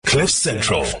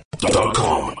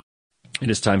CliffCentral.com. It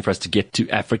is time for us to get to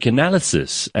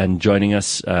Africanalysis, and joining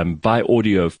us by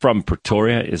audio from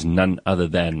Pretoria is none other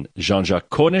than Jean-Jacques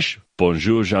Cornish.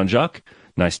 Bonjour, Jean-Jacques.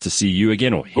 Nice to see you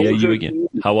again, or hear you again.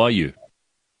 How are you?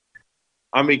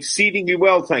 I'm exceedingly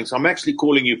well, thanks. I'm actually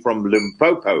calling you from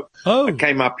Limpopo. Oh. I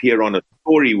came up here on a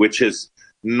story which has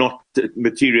not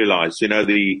materialized. You know,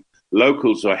 the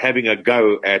locals are having a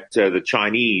go at the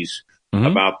Chinese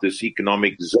about this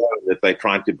economic zone that they're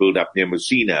trying to build up near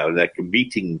Musina. They're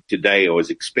meeting today. I was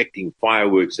expecting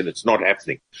fireworks, and it's not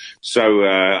happening. So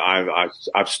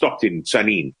I've stopped in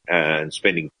Sanin and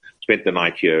spent the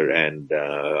night here, and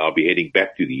I'll be heading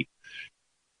back to the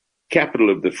capital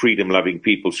of the freedom-loving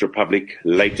People's Republic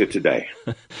later today.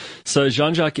 So,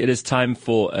 Jean-Jacques, it is time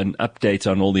for an update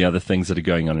on all the other things that are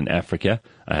going on in Africa.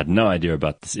 I had no idea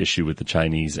about this issue with the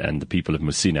Chinese and the people of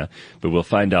Musina, but we'll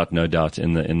find out, no doubt,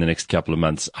 in the next couple of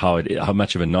months how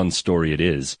much of a non-story it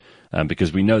is,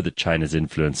 because we know that China's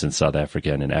influence in South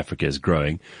Africa and in Africa is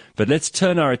growing. But let's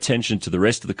turn our attention to the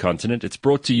rest of the continent. It's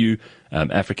brought to you,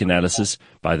 Africanalysis,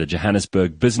 by the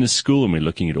Johannesburg Business School, and we're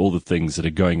looking at all the things that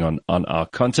are going on our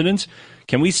continent.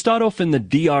 Can we start off in the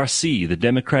DRC, the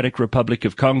Democratic Republic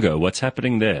of Congo? What's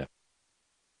happening there?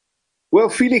 Well,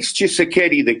 Felix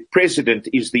Tshisekedi, the president,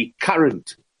 is the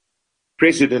current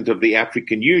president of the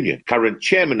African Union, current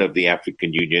chairman of the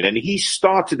African Union, and he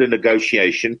started a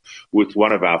negotiation with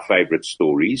one of our favorite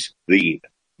stories, the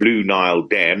Blue Nile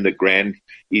Dam, the Grand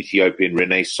Ethiopian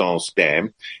Renaissance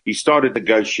Dam. He started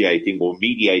negotiating or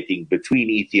mediating between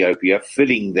Ethiopia,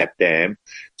 filling that dam,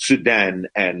 Sudan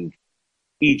and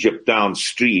Egypt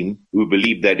downstream, who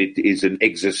believe that it is an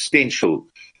existential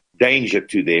danger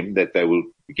to them, that they will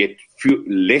get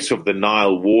less of the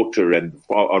Nile water and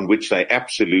on which they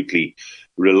absolutely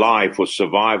rely for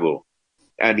survival.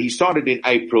 And he started in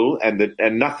April, and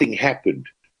nothing happened.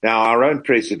 Now, our own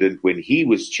president, when he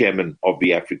was chairman of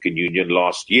the African Union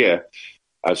last year,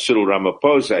 Cyril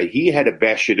Ramaphosa, he had a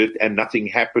bash at it, and nothing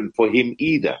happened for him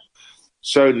either.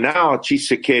 So now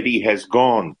Tshisekedi has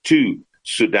gone to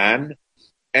Sudan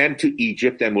and to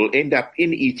Egypt, and will end up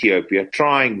in Ethiopia,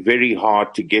 trying very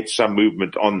hard to get some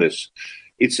movement on this.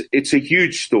 It's a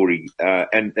huge story,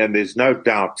 and there's no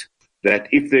doubt that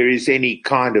if there is any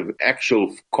kind of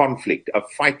actual conflict, a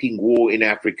fighting war in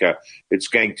Africa, it's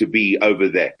going to be over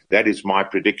that. That is my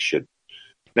prediction.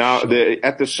 Now,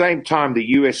 at the same time, the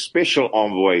U.S. Special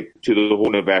Envoy to the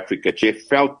Horn of Africa, Jeff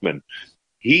Feltman,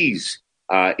 he's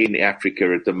in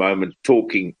Africa at the moment,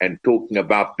 talking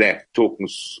about that, talking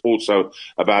also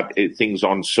about things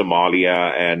on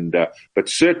Somalia, but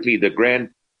certainly the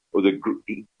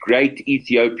Great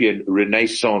Ethiopian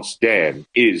Renaissance Dam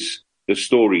is the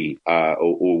story,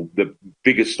 or the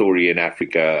biggest story in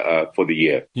Africa for the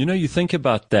year. You know, you think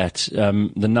about that.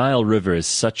 The Nile River is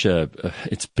such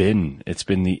it's been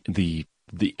the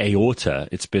aorta.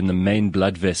 It's been the main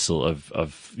blood vessel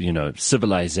of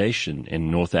civilization in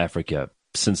North Africa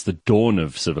since the dawn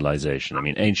of civilization. I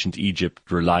mean, ancient Egypt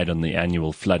relied on the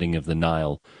annual flooding of the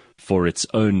Nile for its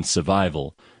own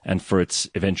survival and for its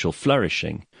eventual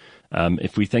flourishing.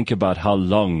 If we think about how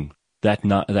long that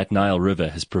Nile River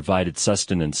has provided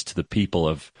sustenance to the people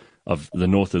of the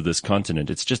north of this continent,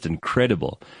 it's just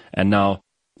incredible. And now,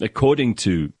 according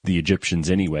to the Egyptians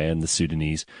anyway, and the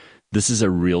Sudanese, this is a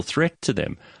real threat to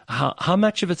them. How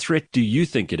much of a threat do you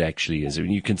think it actually is?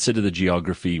 When you consider the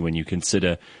geography, when you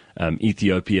consider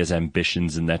Ethiopia's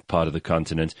ambitions in that part of the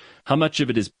continent, how much of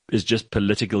it is just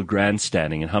political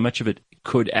grandstanding, and how much of it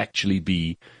could actually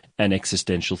be an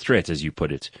existential threat, as you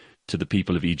put it, to the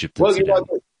people of Egypt and Sudan?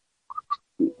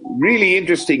 Really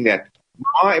interesting that.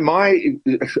 I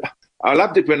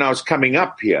loved it when I was coming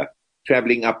up here,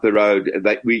 traveling up the road,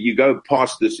 that you go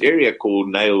past this area called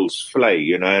Nails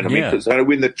Flay, and I mean, so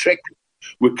when the trek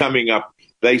were coming up,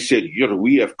 they said,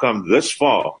 we have come this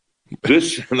far. And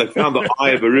they found the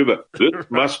eye of a river. This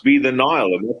must be the Nile,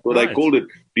 and that's what they called it,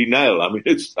 the Nile. I mean,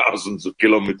 it's thousands of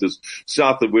kilometers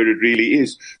south of where it really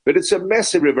is. But it's a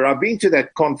massive river. I've been to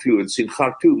that confluence in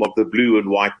Khartoum of the Blue and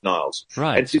White Niles.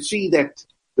 Right. And to see that,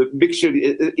 the mixture,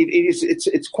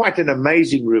 it's quite an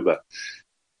amazing river.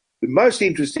 The most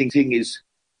interesting thing is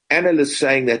analysts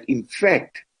saying that, in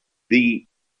fact, the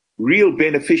real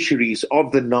beneficiaries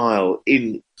of the Nile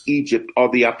in Egypt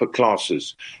are the upper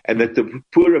classes, and that the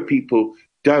poorer people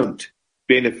don't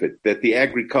benefit, that the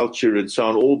agriculture and so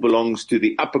on all belongs to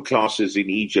the upper classes in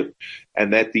Egypt,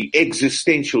 and that the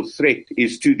existential threat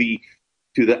is to the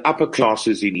upper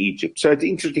classes in Egypt. So it's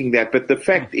interesting that, but the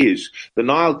fact is the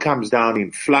Nile comes down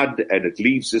in flood and it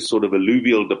leaves this sort of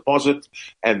alluvial deposit,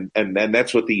 and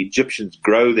that's what the Egyptians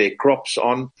grow their crops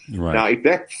on. Right. Now, if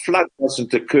that flood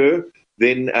doesn't occur,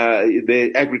 then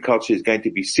their agriculture is going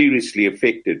to be seriously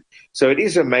affected. So it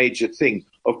is a major thing.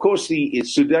 Of course, the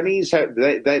Sudanese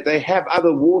they have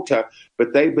other water,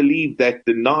 but they believe that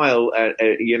the Nile,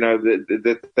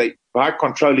 that they, by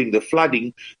controlling the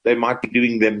flooding, they might be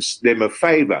doing them a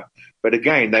favor. But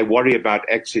again, they worry about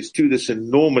access to this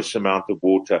enormous amount of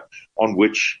water on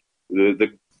which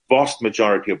the vast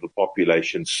majority of the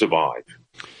population survive.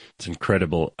 It's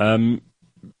incredible.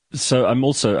 So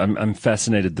I'm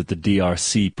fascinated that the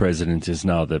DRC president is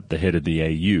now the head of the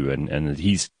AU, and that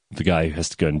he's the guy who has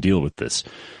to go and deal with this.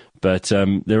 But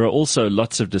there are also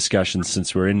lots of discussions,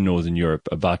 since we're in Northern Europe,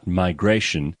 about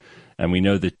migration. And we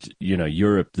know that,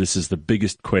 Europe, this is the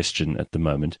biggest question at the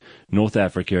moment. North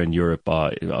Africa and Europe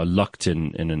are locked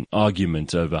in an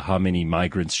argument over how many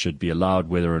migrants should be allowed,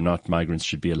 whether or not migrants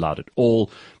should be allowed at all.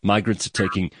 Migrants are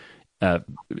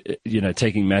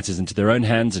taking matters into their own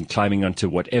hands and climbing onto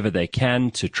whatever they can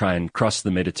to try and cross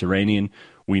the Mediterranean.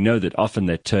 We know that often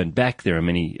they're turned back. There are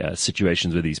many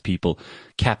situations where these people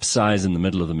capsize in the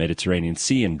middle of the Mediterranean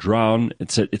Sea and drown.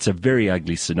 It's a very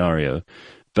ugly scenario.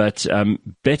 But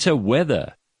better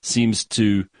weather seems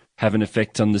to have an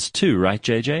effect on this too, right,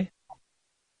 JJ?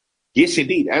 Yes,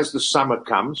 indeed. As the summer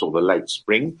comes, or the late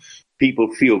spring, people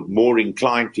feel more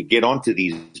inclined to get onto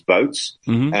these boats.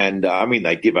 Mm-hmm. And,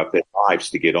 they give up their lives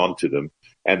to get onto them.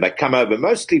 And they come over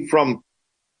mostly from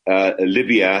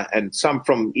Libya, and some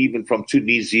even from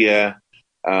Tunisia.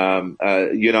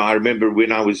 I remember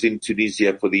when I was in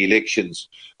Tunisia for the elections,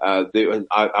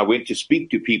 I went to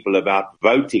speak to people about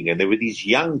voting, and there were these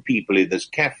young people in this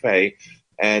cafe,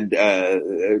 and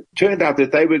turned out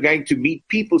that they were going to meet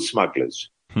people smugglers.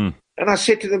 And I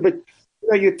said to them, but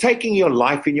you're taking your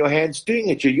life in your hands doing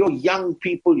it. You're young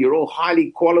people. You're all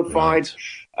highly qualified.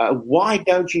 Right. Why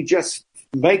don't you just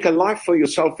make a life for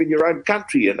yourself in your own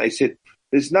country? And they said,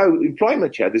 there's no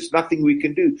employment here. There's nothing we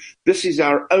can do. This is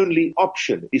our only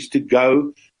option, is to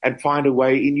go and find a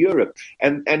way in Europe.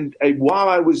 And while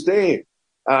I was there,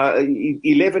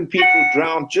 11 people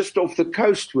drowned just off the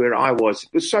coast where I was.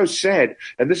 It was so sad.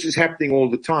 And this is happening all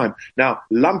the time. Now,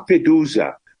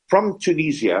 Lampedusa, from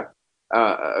Tunisia,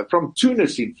 from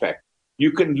Tunis, in fact,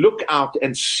 you can look out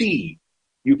and see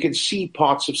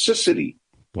parts of Sicily.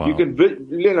 Wow. You can,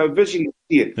 visually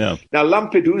see it. Yeah. Now,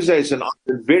 Lampedusa is an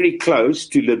island very close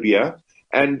to Libya,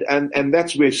 and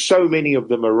that's where so many of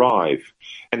them arrive.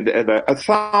 And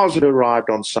 1,000 arrived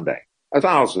on Sunday.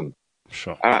 1,000.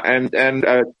 Sure. And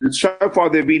so far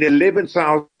there have been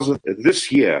 11,000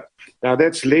 this year. Now,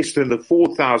 that's less than the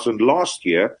 4,000 last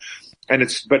year,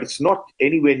 but it's not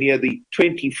anywhere near the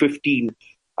 2015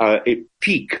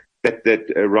 peak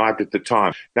that arrived at the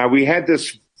time. Now, we had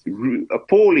this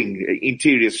appalling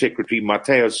Interior Secretary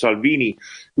Matteo Salvini,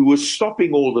 who was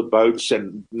stopping all the boats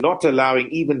and not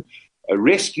allowing even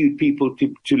rescued people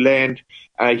to land.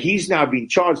 He's now been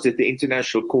charged at the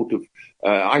International Court of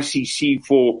ICC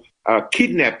for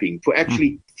kidnapping, for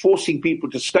actually forcing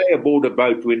people to stay aboard a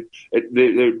boat when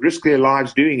they risk their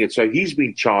lives doing it. So he's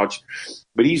been charged,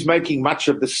 but he's making much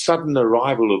of the sudden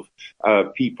arrival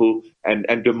of people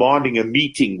and demanding a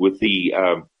meeting with the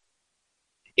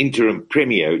interim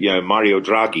premier, Mario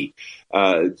Draghi,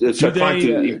 trying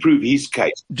to improve his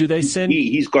case. Do they send?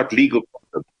 He's got legal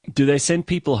problems. Do they send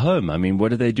people home? I mean, what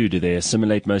do they do? Do they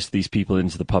assimilate most of these people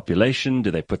into the population? Do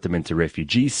they put them into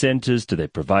refugee centers? Do they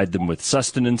provide them with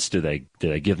sustenance? Do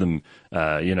they give them,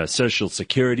 social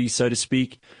security, so to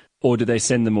speak, or do they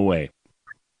send them away?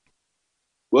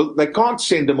 Well, they can't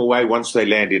send them away once they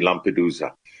land in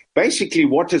Lampedusa. Basically,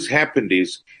 what has happened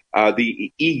is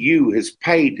the EU has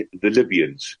paid the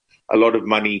Libyans a lot of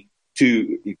money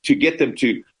to get them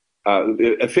to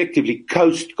effectively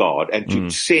coast guard and to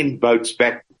send boats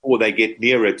back before they get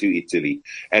nearer to Italy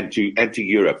and to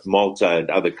Europe, Malta and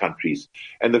other countries.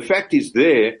 And the fact is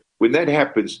when that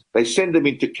happens, they send them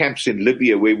into camps in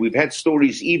Libya where we've had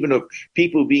stories even of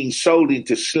people being sold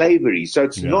into slavery. So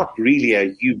it's not really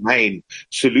a humane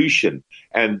solution.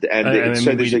 And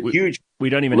so there's a huge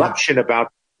corruption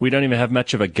about. We don't even have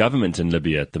much of a government in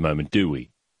Libya at the moment, do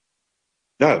we?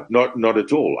 No, not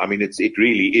at all. I mean, it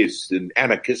really is an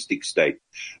anarchistic state.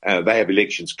 They have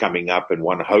elections coming up, and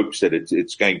one hopes that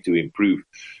it's going to improve.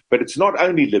 But it's not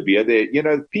only Libya.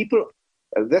 People.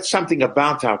 That's something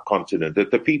about our continent,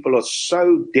 that the people are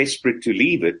so desperate to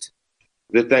leave it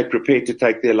that they're prepared to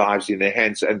take their lives in their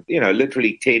hands. And,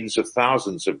 literally tens of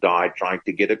thousands have died trying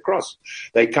to get across.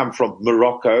 They come from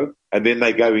Morocco and then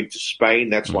they go into Spain.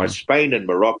 That's why Spain and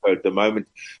Morocco at the moment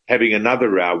having another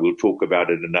row. We'll talk about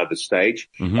it another stage,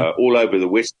 all over the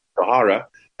West Sahara.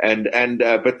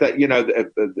 But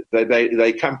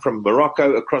they come from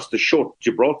Morocco across the short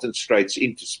Gibraltar Straits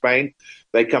into Spain.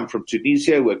 They come from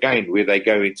Tunisia again, where they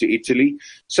go into Italy.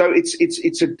 So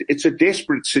it's a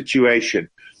desperate situation,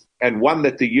 and one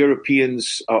that the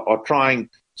Europeans are trying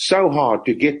so hard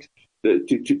to get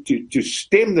to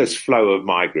stem this flow of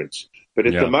migrants. But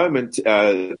at the moment,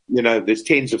 there's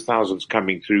tens of thousands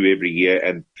coming through every year,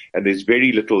 and there's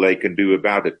very little they can do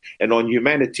about it. And on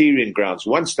humanitarian grounds,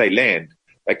 once they land,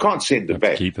 they can't send them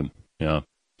back. Keep them, yeah.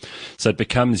 So it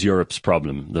becomes Europe's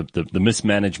problem. The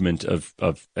mismanagement of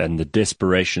and the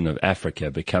desperation of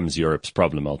Africa becomes Europe's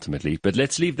problem ultimately. But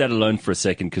let's leave that alone for a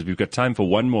second, because we've got time for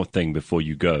one more thing before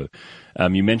you go.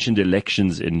 You mentioned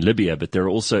elections in Libya, but there are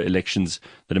also elections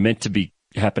that are meant to be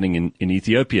happening in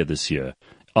Ethiopia this year.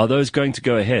 Are those going to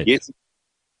go ahead? Yes.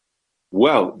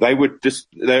 Well, they were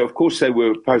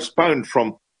postponed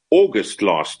from August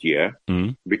last year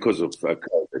because of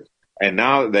COVID. And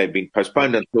now they've been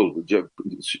postponed until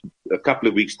a couple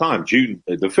of weeks' time, June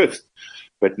the 5th.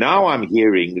 But now I'm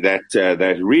hearing that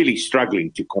they're really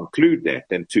struggling to conclude that,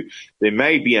 and there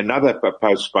may be another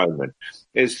postponement.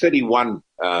 There's 31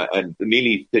 and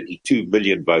nearly 32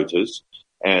 million voters,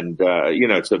 and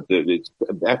it's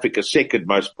Africa's second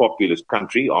most populous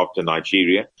country after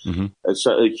Nigeria.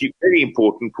 So it's very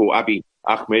important for Abiy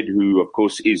Ahmed, who of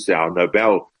course is our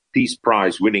Nobel Peace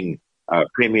Prize winning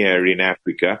premier in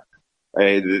Africa.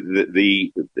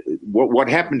 What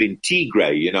happened in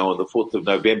Tigray, on the 4th of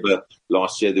November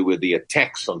last year, there were the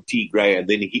attacks on Tigray, and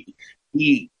then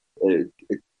he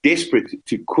desperate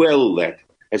to quell that,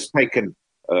 has taken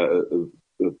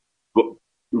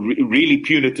really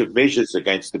punitive measures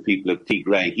against the people of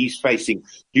Tigray. He's facing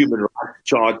human rights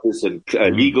charges and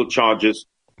legal charges.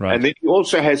 Right. And then he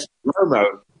also has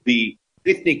Oromo, the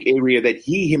ethnic area that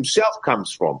he himself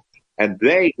comes from. And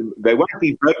they won't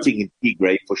be voting in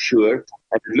Tigray for sure.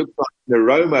 And it looks like in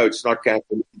Oromo it's not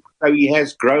happening. So he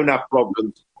has grown-up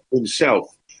problems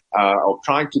himself of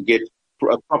trying to get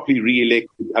properly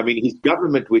re-elected. I mean, his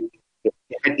government, which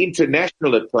had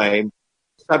international acclaim,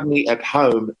 suddenly at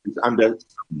home is under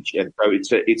siege. And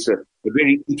so it's a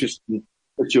very interesting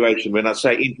situation. When I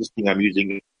say interesting, I'm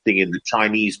using it in the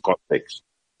Chinese context.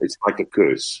 It's like a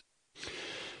curse.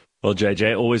 Well,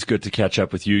 JJ, always good to catch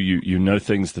up with you. You know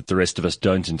things that the rest of us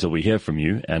don't until we hear from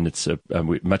you, and it's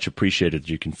much appreciated that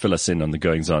you can fill us in on the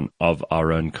goings-on of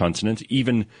our own continent,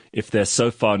 even if they're so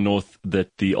far north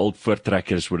that the old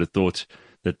Voortrekkers would have thought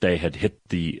that they had hit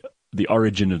the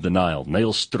origin of the Nile,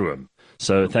 Nylstroom.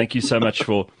 So thank you so much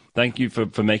for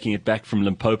making it back from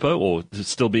Limpopo, or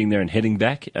still being there and heading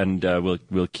back. And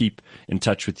we'll keep in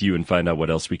touch with you and find out what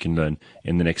else we can learn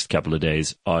in the next couple of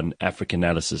days on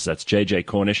Africanalysis. That's JJ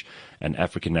Cornish and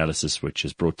Africanalysis, which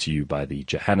is brought to you by the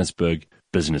Johannesburg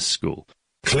Business School.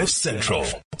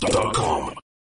 CliffCentral.com